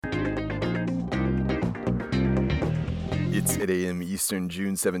It's 8 a.m. Eastern,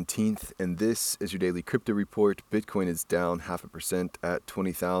 June 17th, and this is your daily crypto report. Bitcoin is down 0.5% at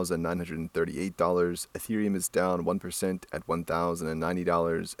 $20,938. Ethereum is down 1% at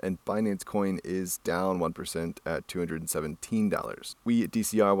 $1,090, and Binance Coin is down 1% at $217. We at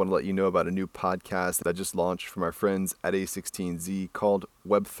DCR want to let you know about a new podcast that just launched from our friends at A16Z called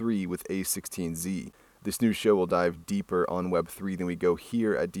Web3 with A16Z. This new show will dive deeper on Web3 than we go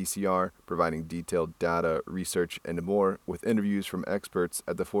here at DCR, providing detailed data, research, and more with interviews from experts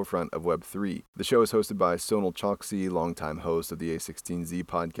at the forefront of Web3. The show is hosted by Sonal Chokshi, longtime host of the A16Z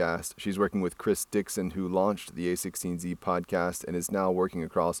podcast. She's working with Chris Dixon, who launched the A16Z podcast and is now working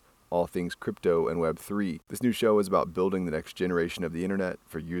across all things crypto and Web3. This new show is about building the next generation of the internet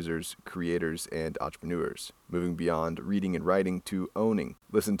for users, creators, and entrepreneurs, moving beyond reading and writing to owning.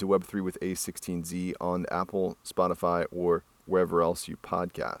 Listen to Web3 with A16Z on Apple, Spotify, or wherever else you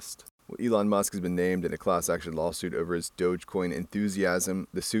podcast. Well, Elon Musk has been named in a class action lawsuit over his Dogecoin enthusiasm.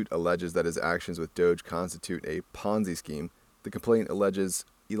 The suit alleges that his actions with Doge constitute a Ponzi scheme. The complaint alleges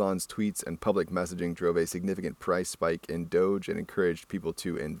Elon's tweets and public messaging drove a significant price spike in Doge and encouraged people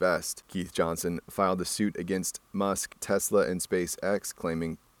to invest. Keith Johnson filed the suit against Musk, Tesla, and SpaceX,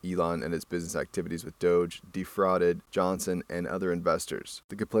 claiming Elon and his business activities with Doge defrauded Johnson and other investors.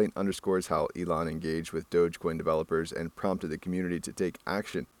 The complaint underscores how Elon engaged with Dogecoin developers and prompted the community to take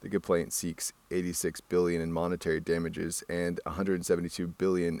action. The complaint seeks $86 billion in monetary damages and $172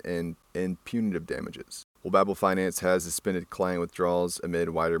 billion in punitive damages. Well, Babel Finance has suspended client withdrawals amid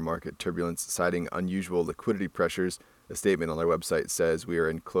wider market turbulence, citing unusual liquidity pressures. A statement on their website says, "We are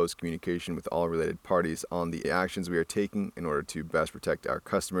in close communication with all related parties on the actions we are taking in order to best protect our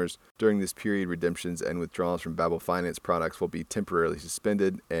customers. During this period, redemptions and withdrawals from Babel Finance products will be temporarily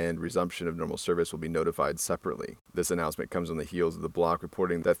suspended, and resumption of normal service will be notified separately." This announcement comes on the heels of the block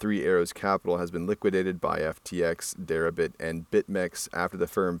reporting that Three Arrows Capital has been liquidated by FTX, Deribit, and BitMEX after the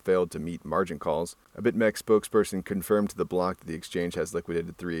firm failed to meet margin calls. A BitMEX spokesperson confirmed to the block that the exchange has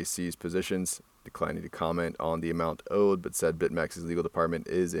liquidated 3AC's positions, declining to comment on the amount owed, but said BitMEX's legal department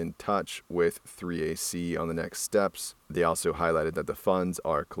is in touch with 3AC on the next steps. They also highlighted that the funds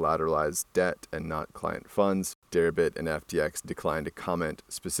are collateralized debt and not client funds. Deribit and FTX declined to comment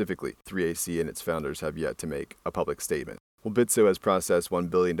specifically. 3AC and its founders have yet to make a public statement. Well, Bitso has processed $1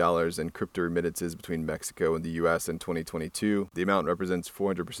 billion in crypto remittances between Mexico and the U.S. in 2022. The amount represents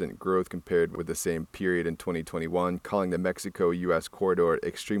 400% growth compared with the same period in 2021, calling the Mexico-U.S. corridor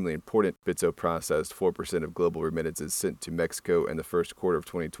extremely important. Bitso processed 4% of global remittances sent to Mexico in the first quarter of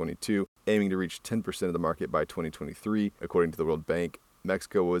 2022, aiming to reach 10% of the market by 2023, according to the World Bank.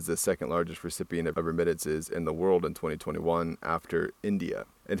 Mexico was the second largest recipient of remittances in the world in 2021 after India.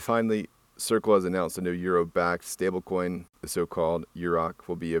 And finally, Circle has announced a new euro-backed stablecoin. The so-called EUROC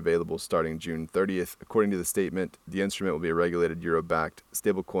will be available starting June 30th. According to the statement, the instrument will be a regulated euro-backed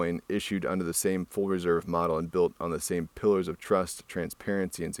stablecoin issued under the same full reserve model and built on the same pillars of trust,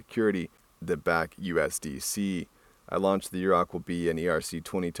 transparency, and security that back USDC. At launch, the EUROC will be an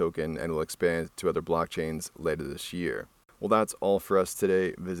ERC20 token and will expand to other blockchains later this year. Well, that's all for us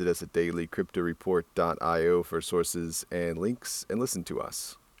today. Visit us at dailycryptoreport.io for sources and links, and listen to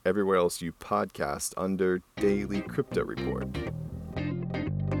us everywhere else you podcast under Daily Crypto Report.